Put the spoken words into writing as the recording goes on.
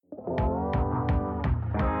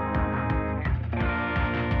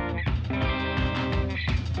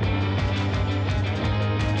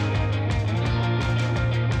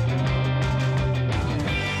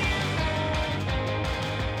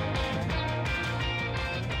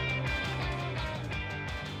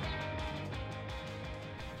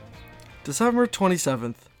December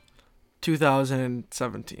 27th,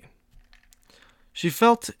 2017. She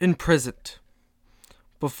felt imprisoned.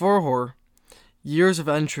 Before her, years of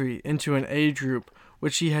entry into an age group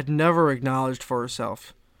which she had never acknowledged for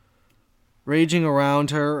herself. Raging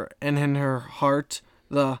around her and in her heart,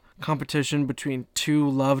 the competition between two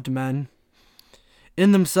loved men.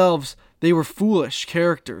 In themselves, they were foolish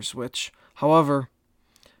characters, which, however,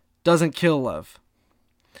 doesn't kill love.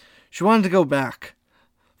 She wanted to go back,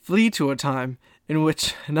 flee to a time in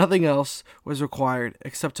which nothing else was required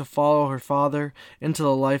except to follow her father into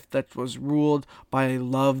the life that was ruled by a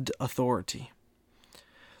loved authority.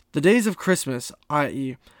 The days of Christmas,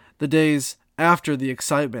 i.e., the days after the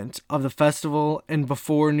excitement of the festival and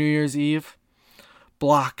before New Year's Eve,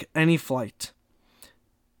 block any flight.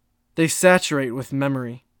 They saturate with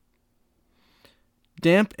memory.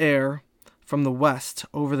 Damp air from the west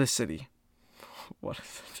over the city. What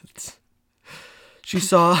is it? She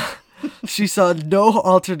saw no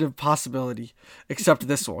alternative possibility except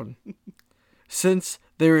this one. Since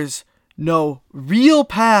there is no real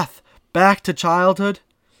path back to childhood,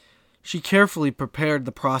 she carefully prepared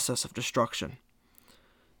the process of destruction.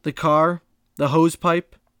 The car, the hose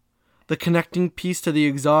pipe, the connecting piece to the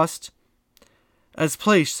exhaust. As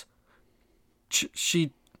place,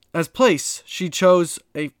 she chose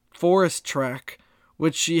a forest track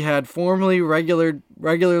which she had formerly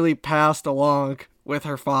regularly passed along with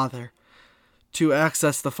her father to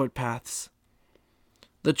access the footpaths.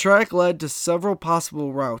 The track led to several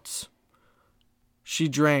possible routes. She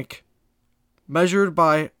drank, measured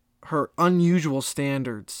by her unusual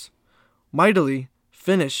standards, mightily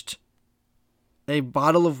finished a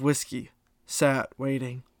bottle of whiskey, sat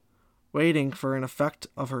waiting for an effect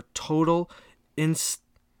of her total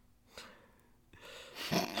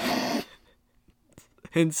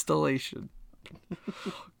installation.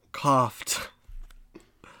 Coughed.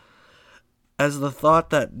 As the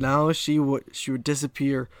thought that now she would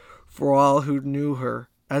disappear for all who knew her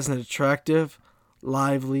as an attractive,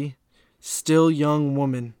 lively, still young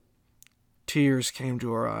woman, tears came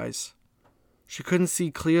to her eyes. She couldn't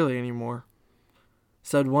see clearly anymore,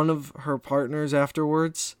 said one of her partners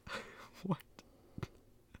afterwards. What?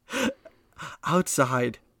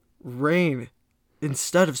 Outside, rain,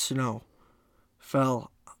 instead of snow,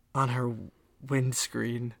 fell on her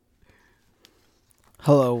windscreen.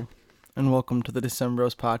 Hello, and welcome to the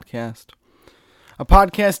Decemberos Podcast, a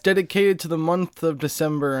podcast dedicated to the month of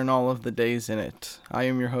December and all of the days in it. I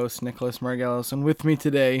am your host, Nicholas Margelos, and with me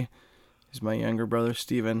today is my younger brother,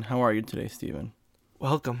 Steven. How are you today, Steven?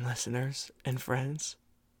 Welcome, listeners and friends.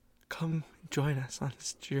 Come join us on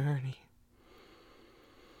this journey.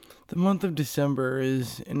 The month of December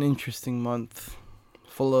is an interesting month,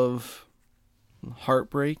 full of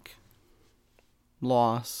heartbreak,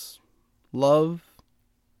 loss, love,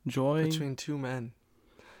 joy. Between two men.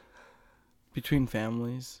 Between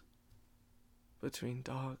families. Between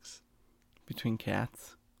dogs. Between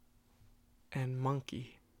cats. And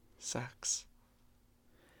monkey sex.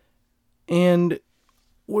 And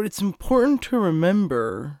what it's important to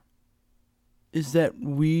remember is that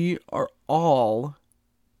we are all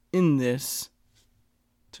in this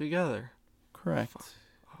together. Correct.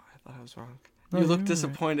 Oh, I thought I was wrong. No, you look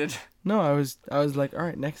disappointed. Right. No, I was like, all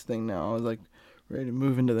right, next thing now. I was like ready to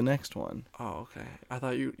move into the next one. Oh, okay. I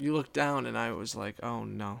thought you looked down and I was like, oh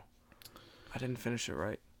no. I didn't finish it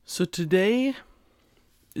right. So today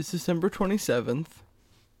is December 27th.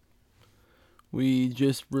 We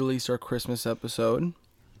just released our Christmas episode.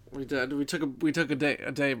 We did. We took a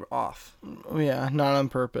day off. Yeah, not on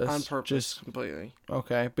purpose. On purpose, just completely.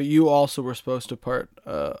 Okay, but you also were supposed to part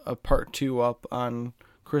 2 up on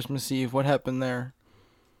Christmas Eve. What happened there?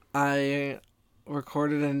 I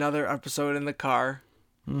recorded another episode in the car.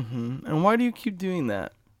 Mm-hmm. And why do you keep doing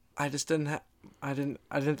that? I just didn't. I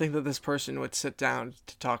didn't think that this person would sit down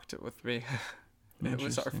to talk with me. It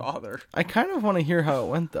was our father. I kind of want to hear how it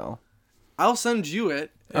went, though. I'll send you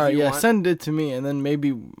it. All right, yeah, send it to me, and then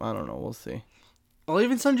maybe, I don't know, we'll see. I'll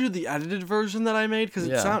even send you the edited version that I made, because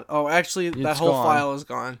it sound. Oh, actually, that it's whole gone. file is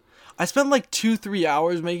gone. I spent like 2-3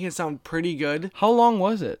 hours making it sound pretty good. How long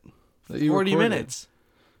was it? 40 minutes.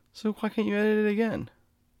 So why can't you edit it again?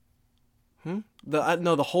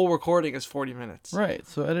 The whole recording is 40 minutes. Right,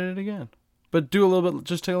 so edit it again. But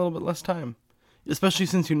just take a little bit less time. Especially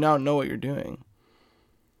since you now know what you're doing.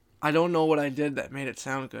 I don't know what I did that made it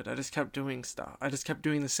sound good. I just kept doing stuff. I just kept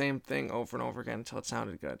doing the same thing over and over again until it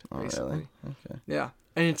sounded good. Basically. Oh, really? Okay. Yeah.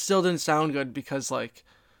 And it still didn't sound good because, like,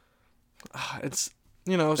 it's,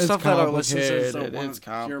 it's stuff that our listeners don't want it's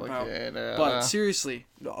to hear about. complicated. But seriously,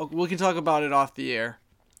 we can talk about it off the air.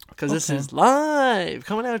 Because this is live,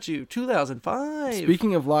 coming at you, 2005.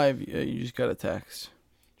 Speaking of live, you just got a text.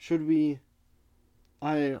 Should we...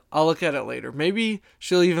 I'll look at it later. Maybe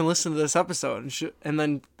she'll even listen to this episode, and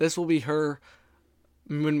then this will be her.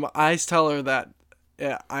 When I tell her that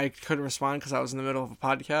I couldn't respond because I was in the middle of a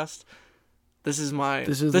podcast, this is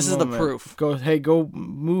the proof. Go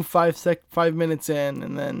move 5 minutes in,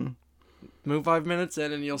 and then move 5 minutes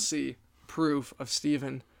in, and you'll see proof of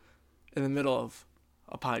Steven in the middle of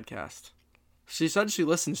a podcast. She said she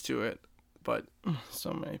listens to it, but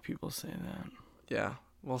so many people say that. Yeah,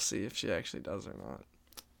 we'll see if she actually does or not.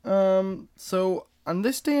 So on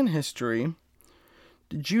this day in history,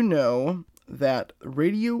 did you know that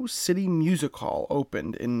Radio City Music Hall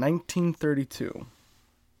opened in 1932?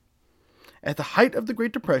 At the height of the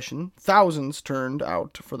Great Depression, thousands turned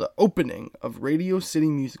out for the opening of Radio City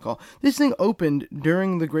Music Hall. This thing opened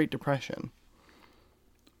during the Great Depression.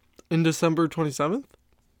 In December 27th?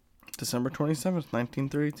 December 27th,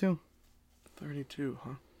 1932. 32, huh?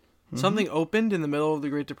 Mm-hmm. Something opened in the middle of the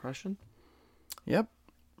Great Depression? Yep.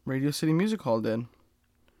 Radio City Music Hall did.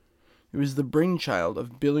 It was the brainchild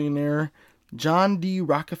of billionaire John D.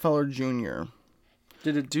 Rockefeller Jr.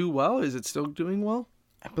 Did it do well? Is it still doing well?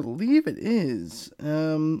 I believe it is.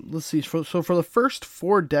 Let's see. So for the first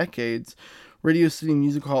 4 decades, Radio City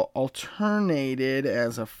Music Hall alternated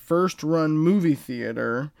as a first-run movie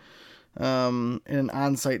theater and an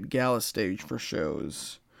on-site gala stage for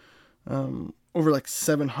shows. Over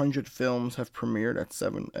 700 films have premiered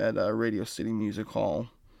at Radio City Music Hall.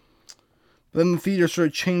 Then the theater sort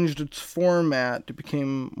of changed its format. It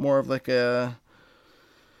became more of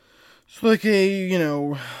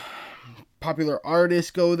popular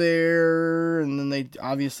artists go there, and then they do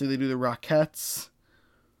the Rockettes.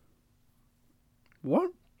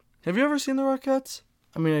 What? Have you ever seen the Rockettes?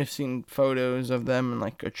 I mean, I've seen photos of them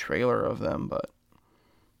and a trailer of them, but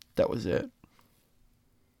that was it.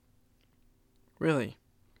 Really?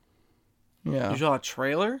 Yeah. You saw a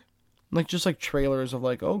trailer? Just trailers of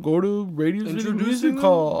go to Radio City Music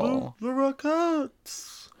Hall. The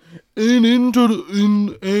Rockettes. And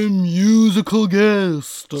a musical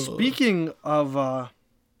guest. Speaking of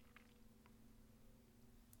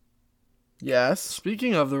yes.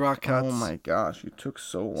 Speaking of the Rockettes. Oh my gosh, you took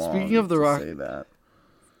so long. Speaking of the say that.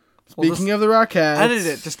 Speaking of the Rockettes. Edit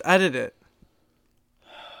it. Just edit it.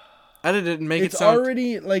 Edit it and make it sound... It's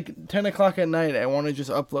already 10 o'clock at night. I want to just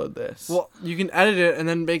upload this. Well, you can edit it and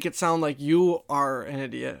then make it sound like you are an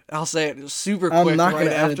idiot. I'll say it super quick I'm not right going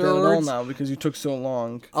to edit that at all now because you took so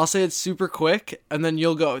long. I'll say it super quick and then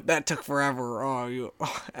you'll go, that took forever. And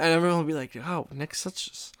everyone will be like, oh,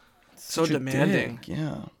 Nick's so demanding.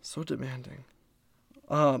 Yeah. So demanding.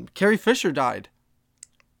 Carrie Fisher died.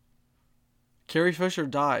 Carrie Fisher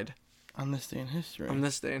died. On this day in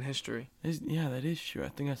history. Yeah, that is true. I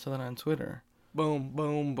think I saw that on Twitter. Boom,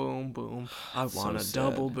 boom, boom, boom. I want a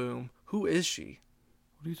double boom. Who is she?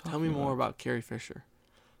 What are you talking about? Tell me more about Carrie Fisher.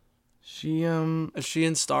 She, Is she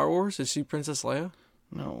in Star Wars? Is she Princess Leia?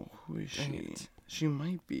 No, who is she? She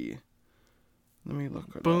might be. Let me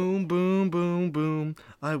look at boom, boom, boom, boom.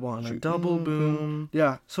 I want a double boom.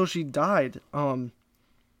 Yeah, so she died.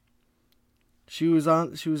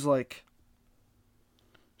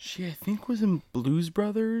 She, I think, was in Blues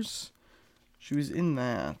Brothers. She was in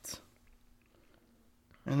that.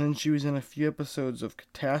 And then she was in a few episodes of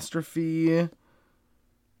Catastrophe.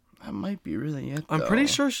 That might be really it, I'm pretty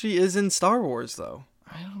sure she is in Star Wars, though.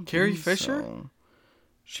 I don't Carrie think Fisher? So.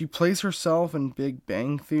 She plays herself in Big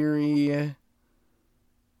Bang Theory.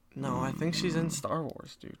 No, I think she's in Star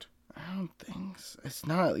Wars, dude. I don't think so. It's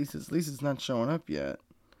not, at least it's not showing up yet.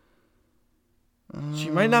 She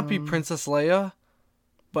might not be Princess Leia,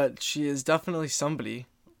 but she is definitely somebody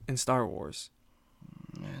in Star Wars.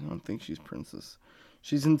 I don't think she's Princess.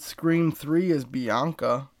 She's in Scream 3 as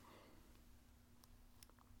Bianca.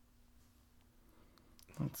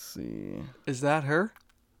 Let's see. Is that her?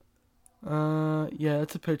 Yeah,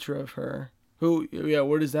 it's a picture of her.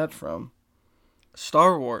 What is that from?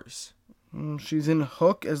 Star Wars. She's in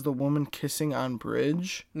Hook as the woman kissing on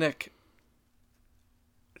bridge. Nick,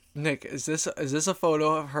 is this a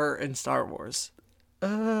photo of her in Star Wars?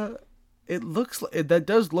 It looks like that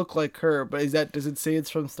does look like her, but does it say it's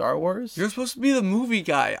from Star Wars? You're supposed to be the movie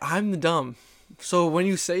guy. I'm the dumb. So when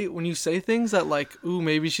you say things that ooh,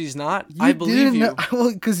 maybe she's not, I believe you.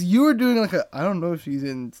 Well, because you were doing I don't know if she's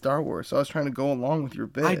in Star Wars, so I was trying to go along with your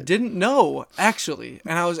bit. I didn't know, actually,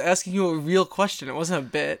 and I was asking you a real question. It wasn't a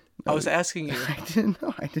bit. I was asking you. I didn't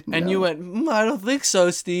know. And you went, I don't think so,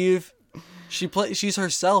 Steve. She's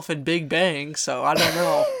herself in Big Bang, so I don't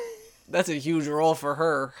know. That's a huge role for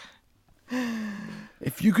her.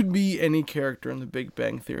 If you could be any character in The Big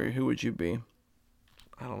Bang Theory, who would you be?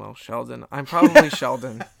 I don't know, Sheldon. I'm probably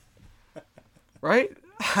Sheldon. Right?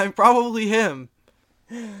 I'm probably him.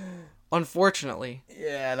 Unfortunately.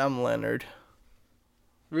 Yeah, and I'm Leonard.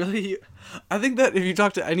 Really? I think that if you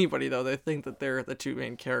talk to anybody, though, they think that they're the two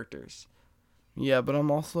main characters. Yeah, but I'm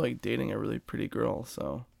also like dating a really pretty girl,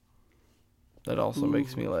 so that also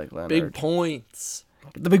makes me like Leonard. Big points.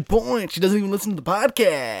 The big point. She doesn't even listen to the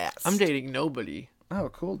podcast. I'm dating nobody. Oh,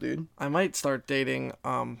 cool, dude. I might start dating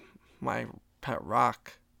my pet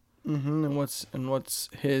rock, Mm-hmm. And what's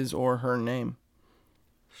his or her name?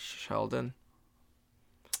 Sheldon.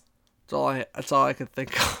 That's all I could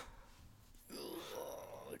think of.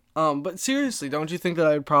 But seriously, don't you think that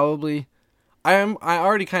I'd probably I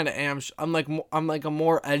already kind of am. I'm like a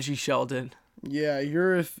more edgy Sheldon. Yeah,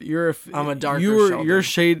 you're I'm a darker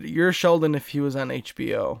Sheldon. You're Sheldon if he was on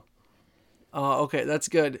HBO. Okay, that's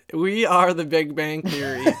good. We are the Big Bang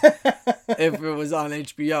Theory. If it was on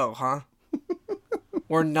HBO, huh?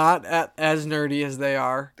 We're not as nerdy as they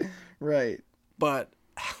are, Right. but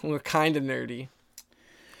we're kind of nerdy.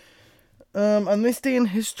 On this day in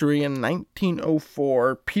history in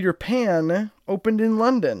 1904, Peter Pan opened in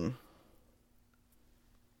London.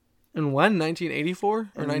 And when?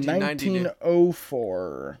 1984 or 1990?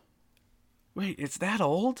 1904. Wait, it's that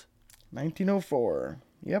old? 1904.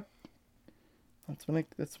 Yep.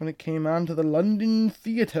 That's when it came on to the London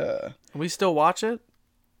Theatre. We still watch it?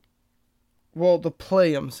 Well, the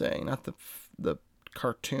play I'm saying, not the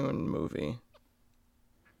cartoon movie.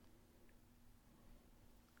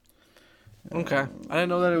 Okay. I didn't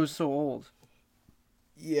know that it was so old.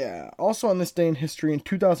 Yeah. Also on this day in history in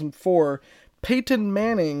 2004, Peyton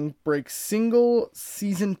Manning breaks single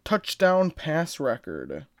season touchdown pass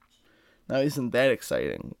record. Now, isn't that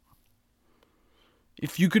exciting?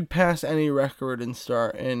 If you could pass any record in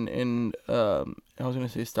I was gonna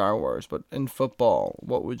say Star Wars, but in football,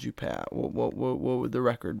 what would you pass? What would the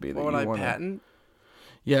record be? What would I patent?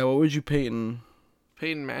 Yeah, what would you Peyton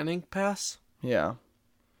Manning pass? Yeah.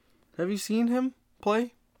 Have you seen him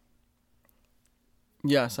play?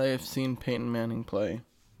 Yes, I have seen Peyton Manning play.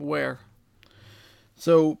 Where?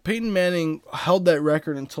 So Peyton Manning held that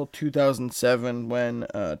record until 2007 when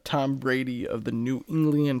Tom Brady of the New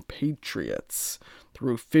England Patriots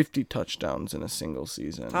threw 50 touchdowns in a single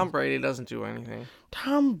season. Tom Brady doesn't do anything.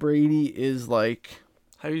 Tom Brady is like...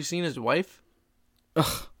 Have you seen his wife?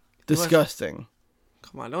 Ugh, disgusting.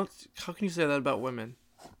 Come on, how can you say that about women?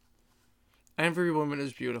 Every woman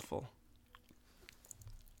is beautiful.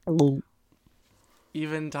 Oh.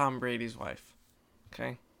 Even Tom Brady's wife.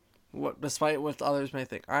 Okay? Despite what others may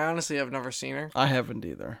think. I honestly have never seen her. I haven't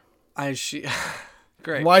either.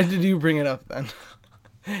 Great. Why did you bring it up then?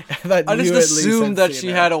 I just assumed that he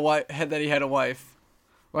had a wife.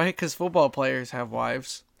 Right? Because football players have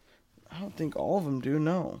wives. I don't think all of them do,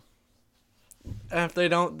 no. And if they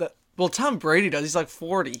don't... Well, Tom Brady does. He's like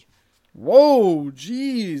 40. Whoa,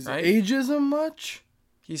 jeez. Right? Ageism much?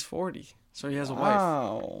 He's 40. So he has a wife.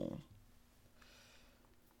 Wow.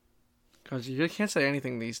 Because you can't say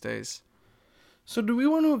anything these days. So do we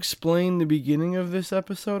want to explain the beginning of this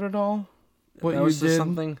episode at all? What that was you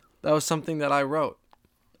did? That was something that I wrote.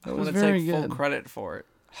 That I was want to very take good. full credit for it.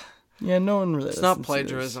 Yeah, no one really. It's not listens to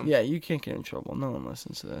plagiarism. this. Yeah, you can't get in trouble. No one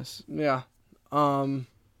listens to this. Yeah. Well,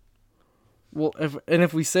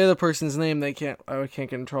 if we say the person's name, I can't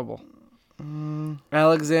get in trouble.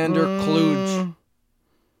 Alexander Kluge.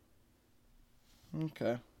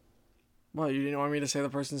 Okay. What, you didn't want me to say the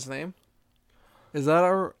person's name? Is that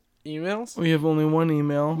our emails? We have only one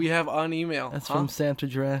email. We have an email. That's from Santa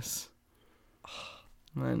Dress.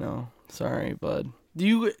 I know. Sorry, bud.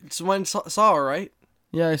 Someone saw her, right?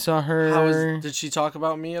 Yeah, I saw her. Did she talk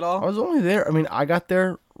about me at all? I was only there. I mean, I got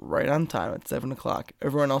there right on time at 7 o'clock.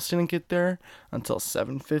 Everyone else didn't get there until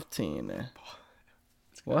 7:15.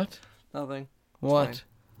 What? Nothing. What?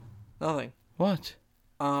 Nothing. What?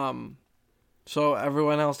 So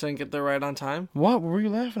everyone else didn't get there right on time? What were you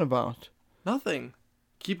laughing about? Nothing.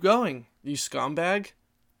 Keep going, you scumbag.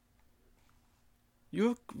 You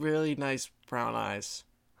have really nice brown eyes.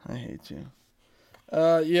 I hate you.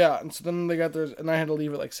 Yeah, and so then they got there, and I had to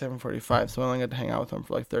leave at like 7:45, so I only got to hang out with them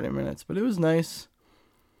for like 30 minutes, but it was nice.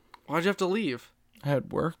 Why'd you have to leave? I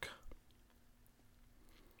had work.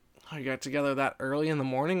 Oh, you got together that early in the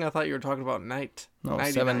morning? I thought you were talking about night. No,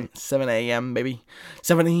 Nighty-night. 7 a.m., baby.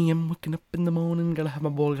 7 a.m., waking up in the morning, gotta have my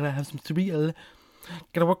bowl, gotta have some cereal.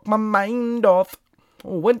 Gotta work my mind off.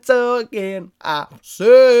 Once again, I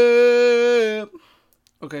said.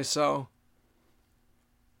 Okay, so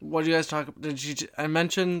what did you guys talk? I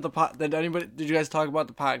mentioned the Did you guys talk about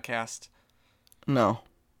the podcast? No.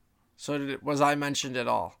 So was I mentioned at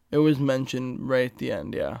all? It was mentioned right at the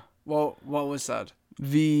end, yeah. Well, what was said?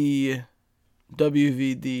 The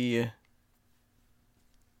WVD.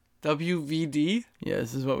 WVD? Yeah,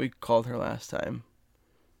 this is what we called her last time.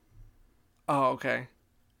 Oh, okay.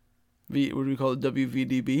 What do we call it?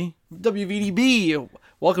 WVDB? WVDB.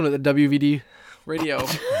 Welcome to the WVD radio.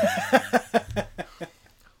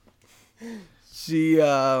 She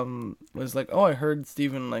was like, "Oh, I heard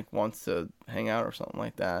Steven like wants to hang out or something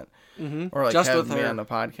like that, or like Just have with me her. on the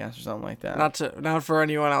podcast or something like that." Not for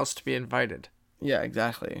anyone else to be invited. Yeah,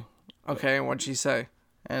 exactly. Okay, and what'd she say?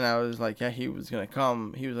 And I was like, "Yeah, he was gonna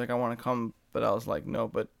come." He was like, "I want to come," but I was like, "No,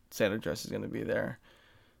 but Santa Dress is gonna be there,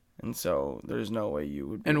 and so there's no way you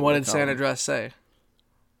would." And what did Santa Dress say?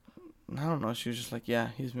 I don't know. She was just like, "Yeah,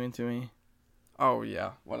 he's mean to me." Oh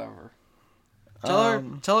yeah, whatever.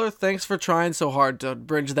 Tell her thanks for trying so hard to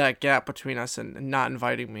bridge that gap between us and not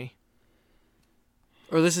inviting me.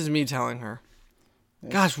 Or this is me telling her. Yeah.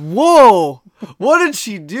 Gosh, whoa! What did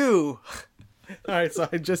she do? All right, so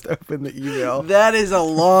I just opened the email. That is a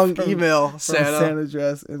long email, Santa. From Santa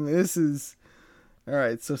Dress, and this is... All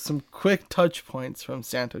right, so some quick touch points from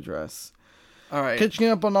Santa Dress. All right. Catching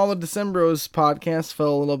up on all the Decembros podcasts,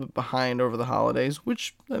 fell a little bit behind over the holidays,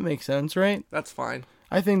 which that makes sense, right? That's fine.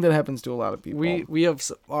 I think that happens to a lot of people. We have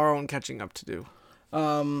our own catching up to do.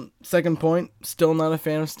 Second point, still not a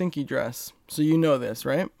fan of Stinky Dress. So you know this,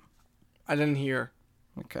 right? I didn't hear.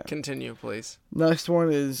 Okay. Continue, please. Next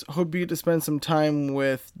one is, hope you get to spend some time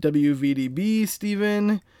with WVDB,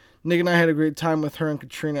 Steven. Nick and I had a great time with her and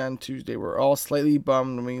Katrina on Tuesday. We're all slightly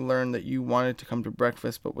bummed when we learned that you wanted to come to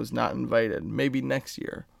breakfast but was not invited. Maybe next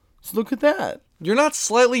year. So look at that. You're not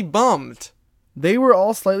slightly bummed. They were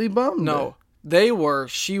all slightly bummed. No. They were.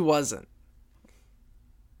 She wasn't.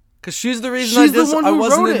 Because she's the reason I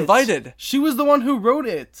wasn't invited. She was the one who wrote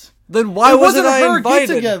it. Then why wasn't I invited?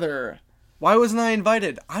 Get together. Why wasn't I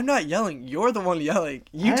invited? I'm not yelling. You're the one yelling.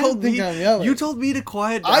 You told me. I'm yelling. You told me to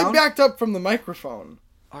quiet down. I backed up from the microphone.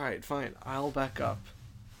 All right, fine. I'll back up.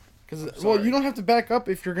 Well, you don't have to back up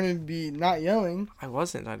if you're gonna be not yelling. I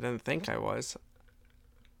wasn't. I didn't think I was.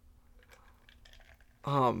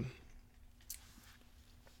 How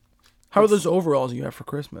are those overalls you have for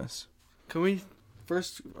Christmas? Can we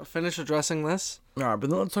first finish addressing this? Alright, but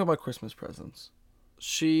then let's talk about Christmas presents.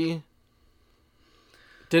 She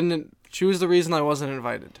was the reason I wasn't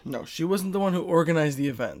invited. No, she wasn't the one who organized the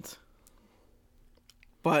event.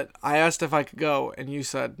 But I asked if I could go, and you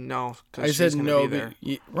said no. I said no.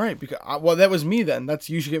 Right, because that was me then.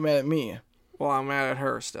 You should get mad at me. Well, I'm mad at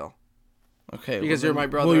her still. Okay. Because you're my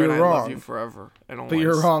brother, and I love you forever. But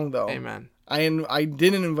you're wrong, though. Amen. I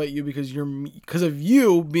didn't invite you because of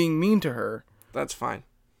you being mean to her. That's fine.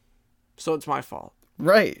 So it's my fault.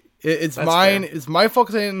 Right. It's mine. Fair. It's my fault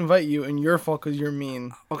because I didn't invite you, and your fault because you're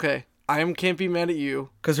mean. Okay. Can't be mad at you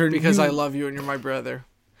because I love you and you're my brother.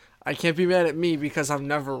 I can't be mad at me because I'm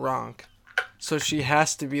never wrong. So she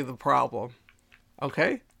has to be the problem.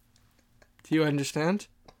 Okay? Do you understand?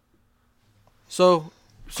 So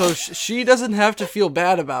she doesn't have to feel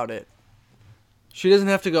bad about it. She doesn't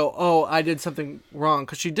have to go, oh, I did something wrong,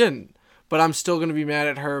 because she didn't. But I'm still going to be mad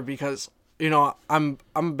at her because, I'm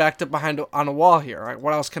backed up on a wall here. Right?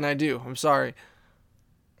 What else can I do? I'm sorry.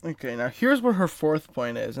 Okay, now here's what her fourth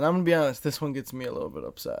point is. And I'm going to be honest, this one gets me a little bit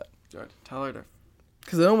upset. Good. Tell her to.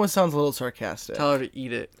 Because it almost sounds a little sarcastic. Tell her to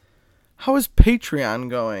eat it. How is Patreon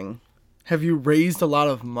going? Have you raised a lot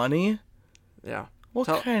of money? Yeah. What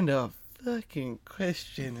kind of fucking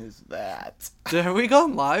question is that? Have we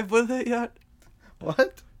gone live with it yet?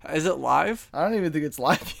 What? Is it live? I don't even think it's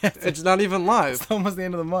live yet. It's not even live. It's almost the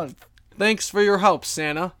end of the month. Thanks for your help,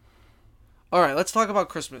 Santa. All right, let's talk about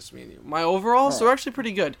Christmas media. My overalls are actually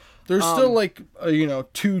pretty good. There's still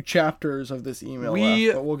 2 chapters of this email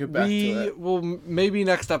left, but we'll get back to it. Well, maybe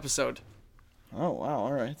next episode. Oh, wow,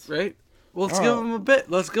 all right. Right? Well, let's give them a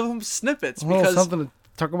bit. Let's give them snippets. Because something to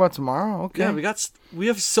talk about tomorrow? Okay. Yeah, we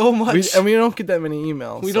have so much. And we don't get that many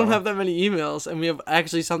emails. We don't have that many emails, and we have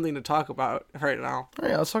actually something to talk about right now. All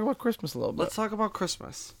right, let's talk about Christmas a little bit. Let's talk about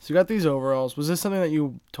Christmas. So you got these overalls. Was this something that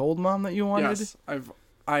you told Mom that you wanted? Yes,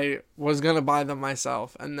 I was going to buy them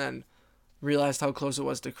myself, and then realized how close it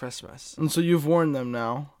was to Christmas. And so you've worn them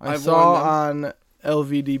now. I saw on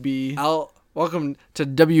LVDB. Welcome to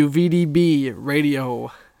WVDB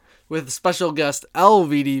Radio with special guest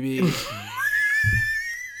LVDB.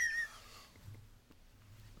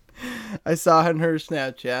 I saw on her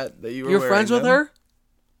Snapchat that you were You're friends with her?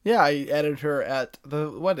 Yeah, I added her at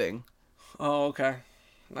the wedding. Oh, okay.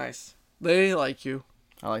 Nice. They like you.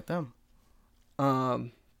 I like them. A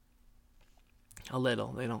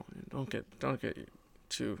little. They don't get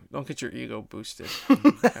don't get your ego boosted.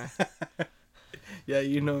 Okay? Yeah,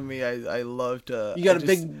 you know me. I love to. You got a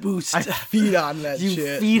big boost. I feed on that you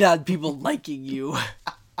shit. feed on people liking you.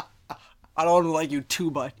 I don't want to like you too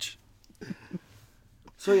much.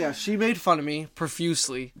 So yeah, she made fun of me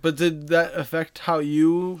profusely. But did that affect how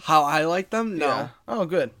you? How I like them? No. Yeah. Oh,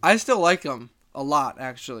 good. I still like them a lot,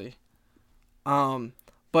 actually.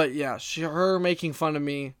 But yeah, her making fun of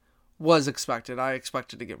me was expected. I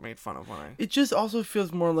expected to get made fun of when I. It just also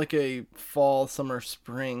feels more like a fall, summer,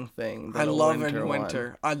 spring thing. I love in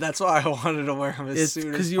winter. That's why I wanted to wear them as soon as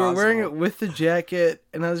possible. Because you were wearing it with the jacket,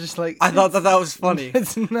 and I was just like, I thought that was funny.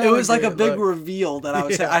 It's not it was like a big look. reveal that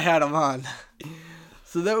I had them on.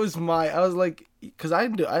 So that was I was like, because I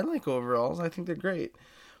like overalls. I think they're great.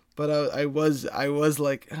 But I was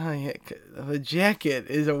like, oh, yeah, the jacket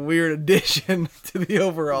is a weird addition to the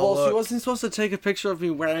overall look. She wasn't supposed to take a picture of me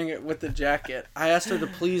wearing it with the jacket. I asked her to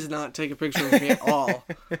please not take a picture of me at all.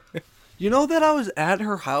 You know that I was at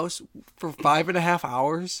her house for 5.5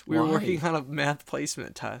 hours? We were working on a math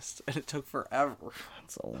placement test, and it took forever.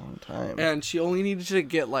 That's a long time. And she only needed to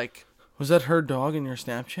get, like... Was that her dog in your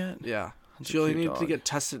Snapchat? Yeah. She only needed to get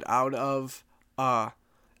tested out of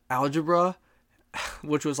algebra,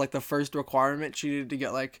 which was, like, the first requirement. She needed to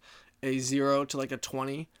get, like, a 0 to, like, a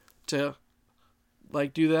 20 to,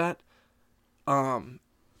 like, do that. Or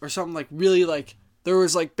something, like, really, like... There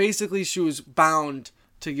was, like, basically she was bound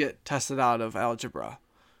to get tested out of algebra,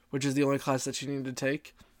 which is the only class that she needed to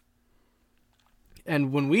take.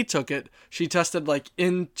 And when we took it, she tested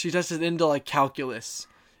into, like, calculus.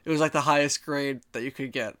 It was, like, the highest grade that you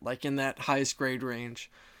could get, like, in that highest grade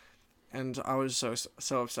range. And I was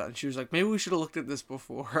so upset. And she was like, maybe we should have looked at this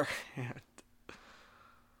before.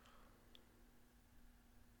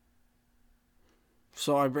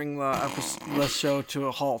 So I bring the show to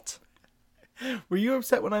a halt. Were you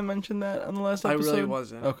upset when I mentioned that on the last episode? I really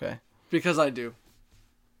wasn't. Okay. Because I do.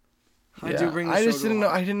 I do bring the show I just to a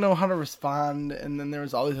halt. I didn't know how to respond, and then there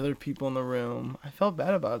was all these other people in the room. I felt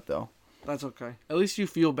bad about it, though. That's okay. At least you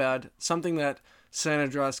feel bad. Something that Santa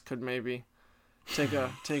Dress could maybe take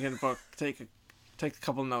a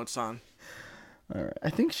couple notes on. All right.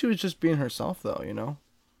 I think she was just being herself, though. You know.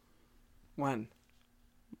 When?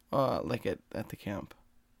 Like at the camp.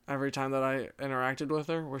 Every time that I interacted with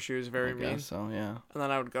her, where she was very mean. So yeah. And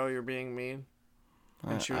then I would go, "You're being mean,"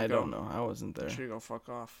 and she would I go, don't know. I wasn't there. She'd go, "Fuck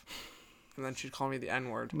off," and then she'd call me the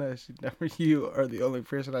N-word. No, she never. You are the only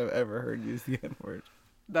person I've ever heard use the N-word.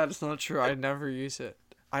 That is not true. I never use it.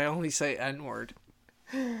 I only say N-word.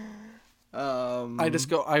 I just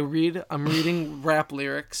go. I'm reading rap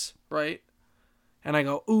lyrics, right? And I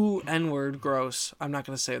go, "Ooh, N-word, gross." I'm not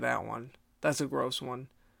gonna say that one. That's a gross one.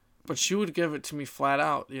 But she would give it to me flat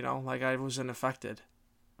out, you know, like I wasn't affected.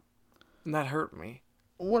 And that hurt me.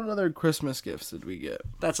 What other Christmas gifts did we get?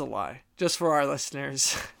 That's a lie. Just for our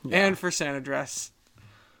listeners. Yeah. And for Santa Dress.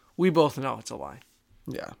 We both know it's a lie.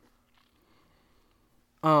 Yeah.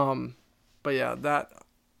 But yeah, that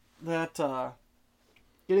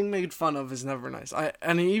getting made fun of is never nice.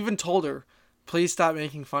 And I even told her, please stop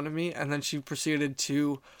making fun of me, and then she proceeded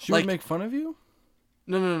to She would make fun of you?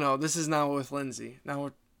 No. This is now with Lindsay. Now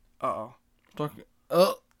we're We're talking.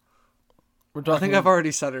 I think I've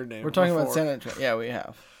already said her name. We're talking before. about Santa. Yeah, we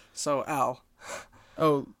have. So Al.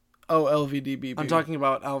 Oh, LVDB. I'm talking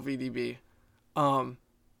about LVDB.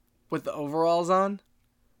 With the overalls on,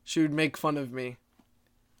 she would make fun of me.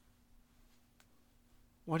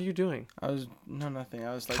 What are you doing? Nothing.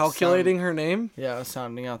 I was like calculating her name. Yeah, I was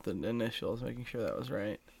sounding out the initials, making sure that was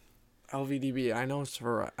right. LVDB. I know it's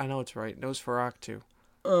right. Nosferatu too.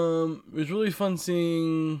 It was really fun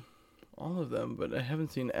seeing all of them, but I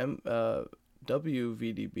haven't seen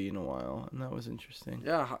WVDB in a while, and that was interesting.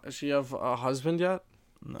 Yeah, does she have a husband yet?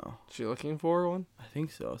 No. Is she looking for one? I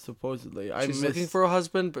think so. Supposedly, She's looking for a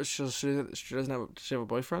husband, but she doesn't have. Does she have a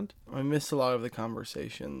boyfriend? I missed a lot of the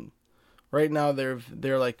conversation. Right now,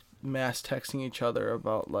 they're like mass texting each other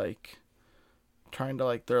about like trying to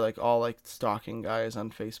like they're like all like stalking guys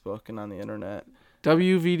on Facebook and on the internet.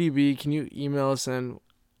 WVDB, can you email us in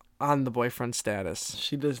on the boyfriend status?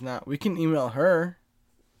 She does not. We can email her.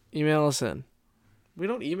 Email us in. We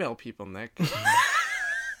don't email people, Nick.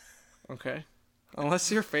 Okay. Unless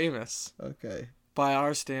you're famous. Okay. By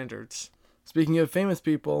our standards. Speaking of famous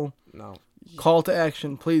people. No. Call to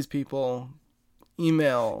action, please, people.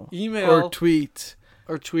 Email. Or tweet.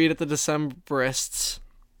 Or tweet at the Decemberists.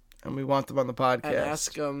 And we want them on the podcast. And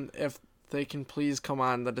ask them if they can please come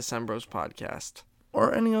on the Decembros podcast.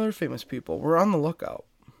 Or any other famous people. We're on the lookout.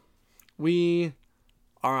 We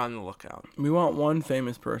are on the lookout. We want one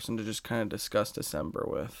famous person to just kind of discuss December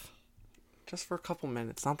with. Just for a couple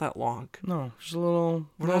minutes, not that long. No, just a little.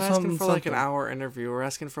 We're little not asking for like an something. hour interview. We're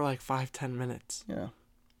asking for like 5-10 minutes. Yeah.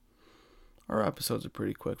 Our episodes are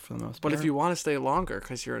pretty quick for the most But part. if you want to stay longer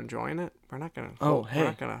because you're enjoying it, we're not gonna. Oh, hey. We're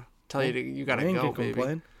not gonna tell you you gotta I ain't go, gonna baby.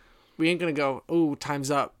 complain. We ain't gonna go. Oh,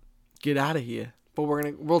 time's up. Get out of here. But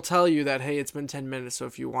we'll tell you that hey, it's been 10 minutes. So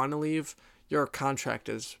if you want to leave, your contract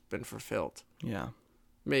has been fulfilled. Yeah.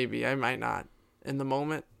 Maybe I might not. In the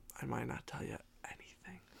moment, I might not tell you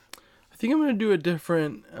anything. I think I'm gonna do a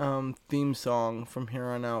different theme song from here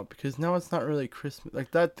on out because now it's not really Christmas.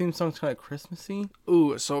 Like that theme song's kind of Christmassy.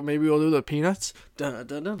 Ooh, so maybe we'll do the Peanuts. No,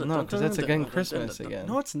 because that's again Christmas again.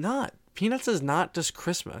 No, it's not. Peanuts is not just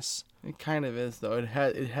Christmas. It kind of is though. It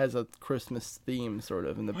has a Christmas theme sort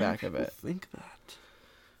of in the back of it. Think that.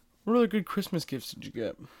 What other good Christmas gifts did you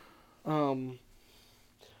get?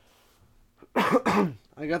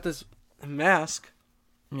 I got this mask.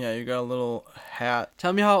 Yeah, you got a little hat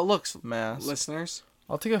Tell me how it looks, mask. listeners.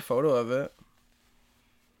 I'll take a photo of it.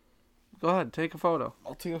 Go ahead, take a photo.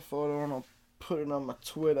 I'll take a photo and I'll put it on my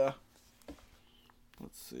Twitter.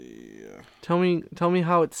 Let's see. Tell me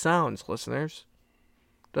how it sounds, listeners.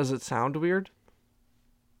 Does it sound weird?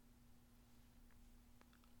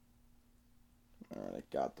 Alright, I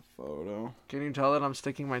got the photo. Can you tell that I'm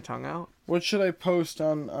sticking my tongue out? What should I post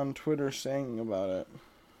on Twitter saying about it?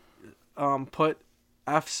 Put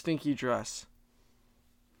F stinky dress.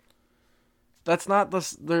 That's not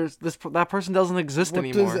this. That person doesn't exist What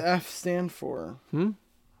anymore. does F stand for?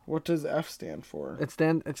 What does F stand for? It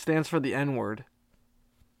stands for the N word.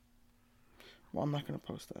 Well, I'm not gonna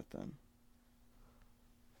post that then.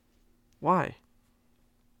 Why?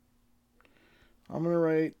 I'm gonna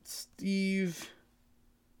write Steve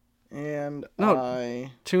and No.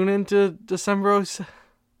 I Tune into December's.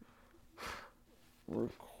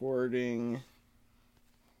 recording.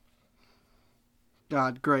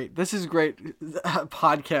 God, great. This is great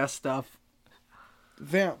podcast stuff.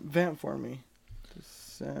 Vamp for me.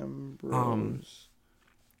 December's.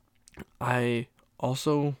 I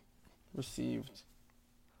also received.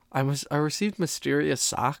 I received mysterious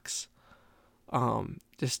socks.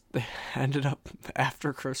 Just they ended up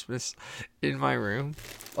after Christmas in my room.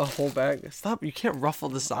 A whole bag. Stop! You can't ruffle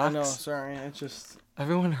the socks. I know. Sorry, I just.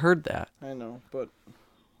 Everyone heard that. I know, but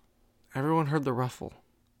Everyone heard the ruffle.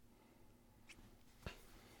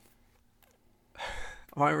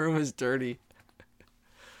 My room is dirty.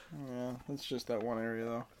 yeah, it's just that one area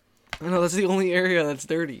though. I know that's the only area that's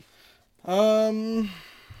dirty. Yeah,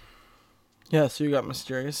 so you got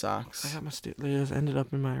mysterious socks. I got they just ended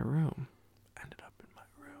up in my room.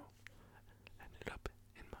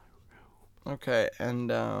 Okay, and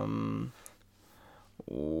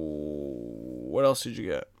what else did you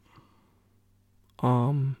get?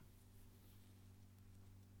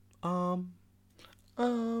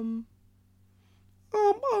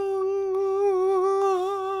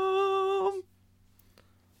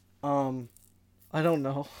 I don't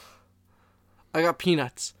know. I got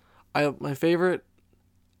peanuts. My favorite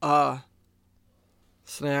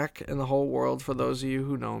snack in the whole world, for those of you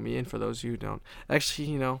who know me and for those of you who don't.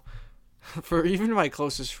 Actually, for even my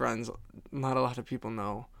closest friends, not a lot of people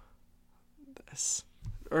know this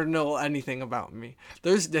or know anything about me.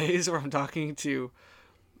 There's days where I'm talking to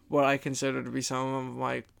what I consider to be some of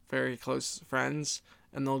my very close friends,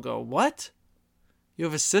 and they'll go, "What? You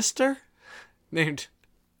have a sister named...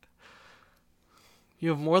 You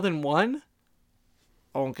have more than one?"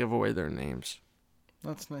 I won't give away their names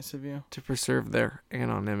That's nice of you. to preserve their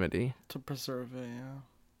anonymity. To preserve it, yeah.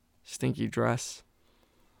 Stinky dress.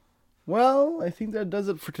 Well, I think that does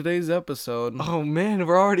it for today's episode. Oh man,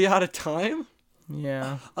 we're already out of time?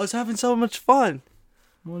 Yeah. I was having so much fun.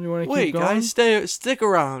 Well, you want to Wait, keep going? guys, stick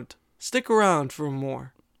around. Stick around for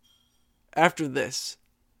more. After this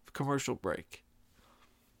commercial break.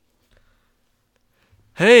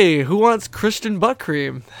 Hey, who wants Christian butt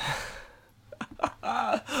cream?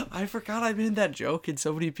 I forgot I made that joke and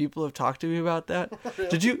so many people have talked to me about that. Really?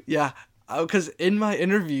 Did you? Yeah. Because in my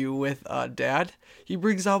interview with Dad, he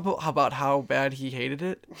brings up about how bad he hated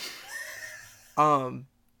it.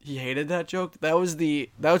 He hated that joke. That was the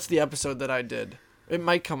episode that I did. It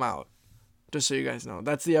might come out, just so you guys know.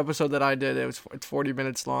 That's the episode that I did. It's 40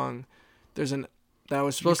 minutes long. That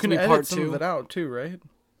was supposed to be edit part some 2. of it out too, right?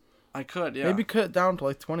 I could, yeah. Maybe cut it down to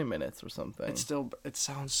like 20 minutes or something. It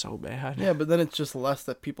sounds so bad. Yeah, but then it's just less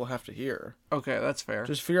that people have to hear. Okay, that's fair.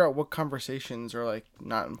 Just figure out what conversations are like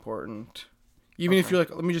not important. Even if you're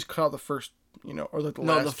like, let me just cut out the first, or like the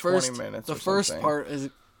last 20 minutes. The or first something. part is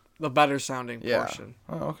the better sounding Yeah. portion.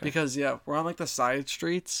 Oh, okay. Because we're on like the side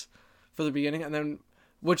streets for the beginning, and then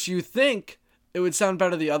which you think it would sound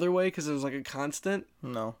better the other way because it was like a constant.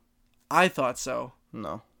 No. I thought so.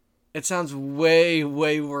 No. It sounds way,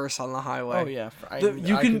 way worse on the highway. Oh yeah.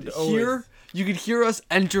 You could hear us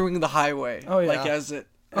entering the highway. Oh, yeah. Like as it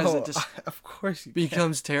just of course you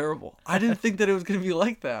becomes terrible. I didn't think that it was gonna be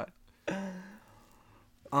like that.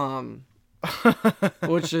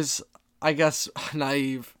 Which is, I guess,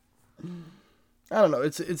 naive. I don't know.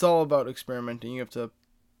 It's all about experimenting. You have to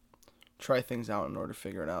try things out in order to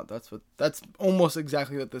figure it out. That's almost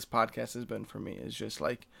exactly what this podcast has been for me. Is just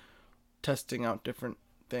like testing out different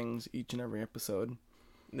things each and every episode.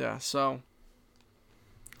 Yeah. So,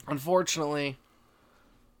 unfortunately,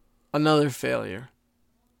 another failure.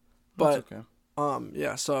 But That's okay.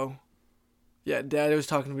 yeah. So, yeah, Dad was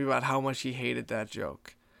talking to me about how much he hated that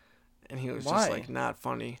joke, and he was Why? just like, not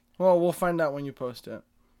funny. Well, we'll find out when you post it.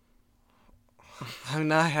 I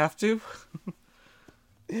not have to.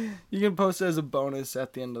 You can post it as a bonus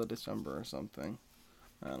at the end of December or something.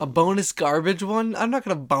 A bonus garbage one? I'm not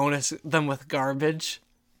gonna bonus them with garbage.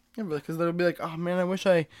 Yeah, because they'll be like, oh man, I wish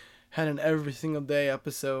I had an every single day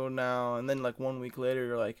episode now. And then like 1 week later,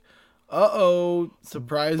 you're like,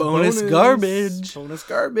 surprise bonus garbage. Bonus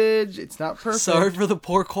garbage. It's not perfect. Sorry for the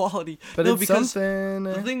poor quality. But no, it's because something.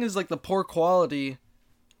 the thing is, like, the poor quality,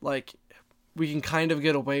 like, we can kind of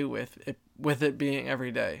get away with it being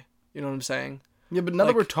every day. You know what I'm saying? Yeah, but now that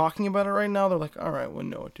like- we're talking about it right now, they're like, all right, we'll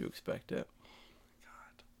know what to expect it.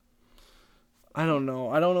 I don't know.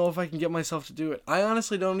 I don't know if I can get myself to do it. I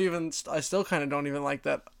honestly I still kind of don't even like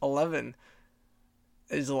that 11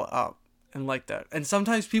 is up and like that. And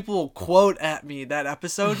sometimes people will quote at me that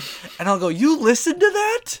episode and I'll go, "You listened to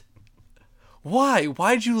that? Why?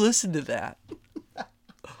 Why'd you listen to that?"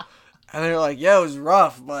 And they're like, "Yeah, it was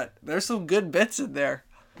rough, but there's some good bits in there."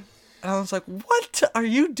 And I was like, "What are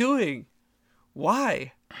you doing?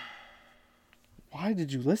 Why? Why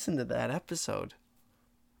did you listen to that episode?"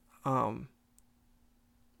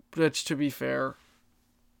 Which, to be fair,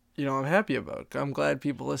 I'm happy about. I'm glad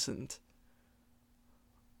people listened.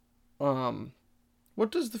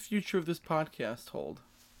 What does the future of this podcast hold?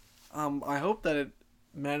 I hope that it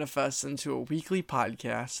manifests into a weekly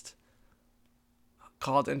podcast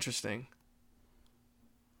called Interesting.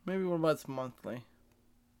 Maybe what about it's monthly?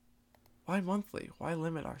 Why monthly? Why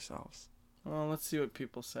limit ourselves? Well, let's see what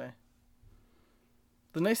people say.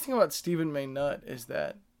 The nice thing about Stephen May Nut is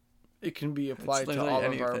that it can be applied to all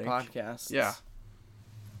of our podcasts. Yeah.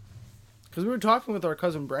 Because we were talking with our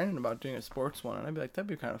cousin Brandon about doing a sports one, and I'd be like, that'd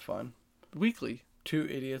be kind of fun. Weekly. Two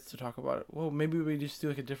idiots to talk about it. Well, maybe we just do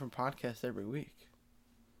like a different podcast every week.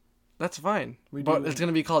 That's fine. We but do. it's going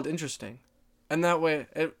to be called Interesting. And that way,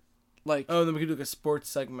 then we could do like a sports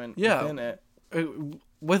segment within it.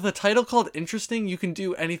 With a title called Interesting, you can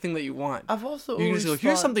do anything that you want. I've also You can just go,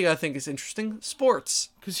 here's something I think is interesting. Sports.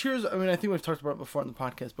 Because I think we've talked about it before on the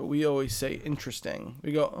podcast, but we always say interesting.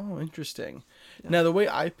 We go, oh, interesting. Yeah. Now, the way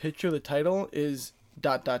I picture the title is ...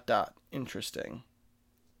 interesting.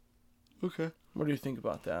 Okay. What do you think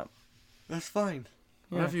about that? That's fine.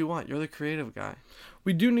 Yeah. Whatever you want. You're the creative guy.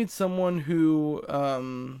 We do need someone who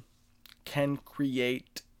can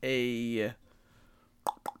create a...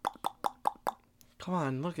 Come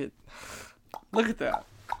on, look at that.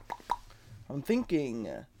 I'm thinking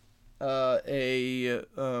a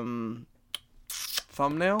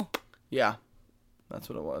thumbnail? Yeah. That's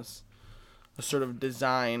what it was. A sort of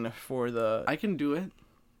design for the... I can do it. ...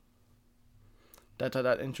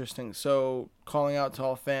 interesting. So, calling out to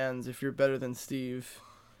all fans, if you're better than Steve...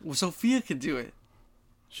 Well, Sophia could do it.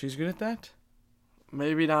 She's good at that?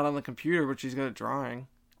 Maybe not on the computer, but she's good at drawing.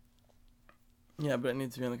 Yeah, but it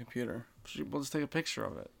needs to be on the computer. We'll just take a picture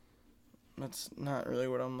of it. That's not really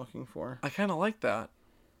what I'm looking for. I kind of like that.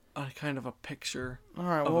 A kind of a picture. All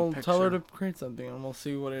right, well, tell her to create something, and we'll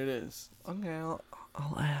see what it is. Okay,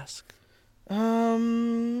 I'll ask.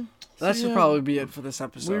 That should probably be it for this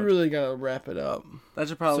episode. We really gotta wrap it up. That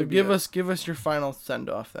should probably be it. Give us your final send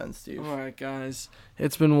off then, Steve. All right, guys.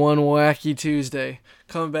 It's been one wacky Tuesday.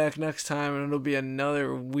 Coming back next time, and it'll be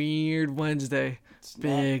another weird Wednesday.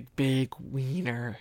 Big wiener.